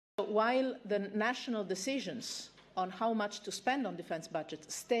While the national decisions on how much to spend on defence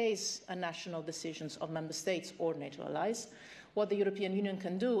budget stays a national decision of member states or NATO allies, what the European Union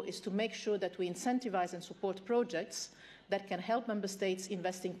can do is to make sure that we incentivise and support projects that can help member states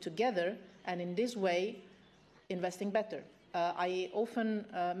investing together and in this way investing better. I often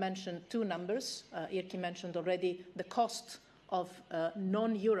mention two numbers. Irki mentioned already the cost of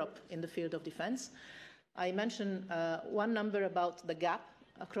non-Europe in the field of defence. I mentioned one number about the gap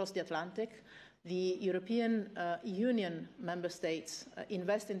across the Atlantic. The European Union member states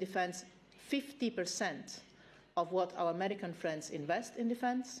invest in defence 50% of what our American friends invest in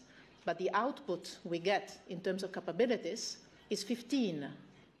defence, but the output we get in terms of capabilities is 15%.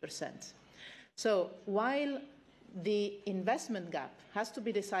 So while the investment gap has to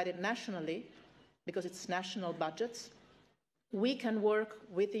be decided nationally, because it's national budgets, we can work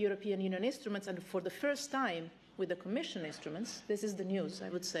with the European Union instruments, and for the first time with the Commission instruments, this is the news, I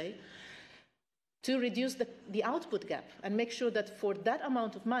would say, to reduce the output gap and make sure that for that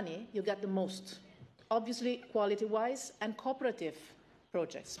amount of money, you get the most. Obviously, quality-wise and cooperative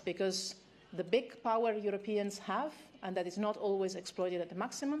projects, because the big power Europeans have, and that is not always exploited at the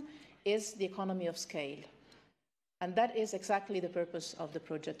maximum, is the economy of scale. And that is exactly the purpose of the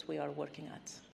project we are working at.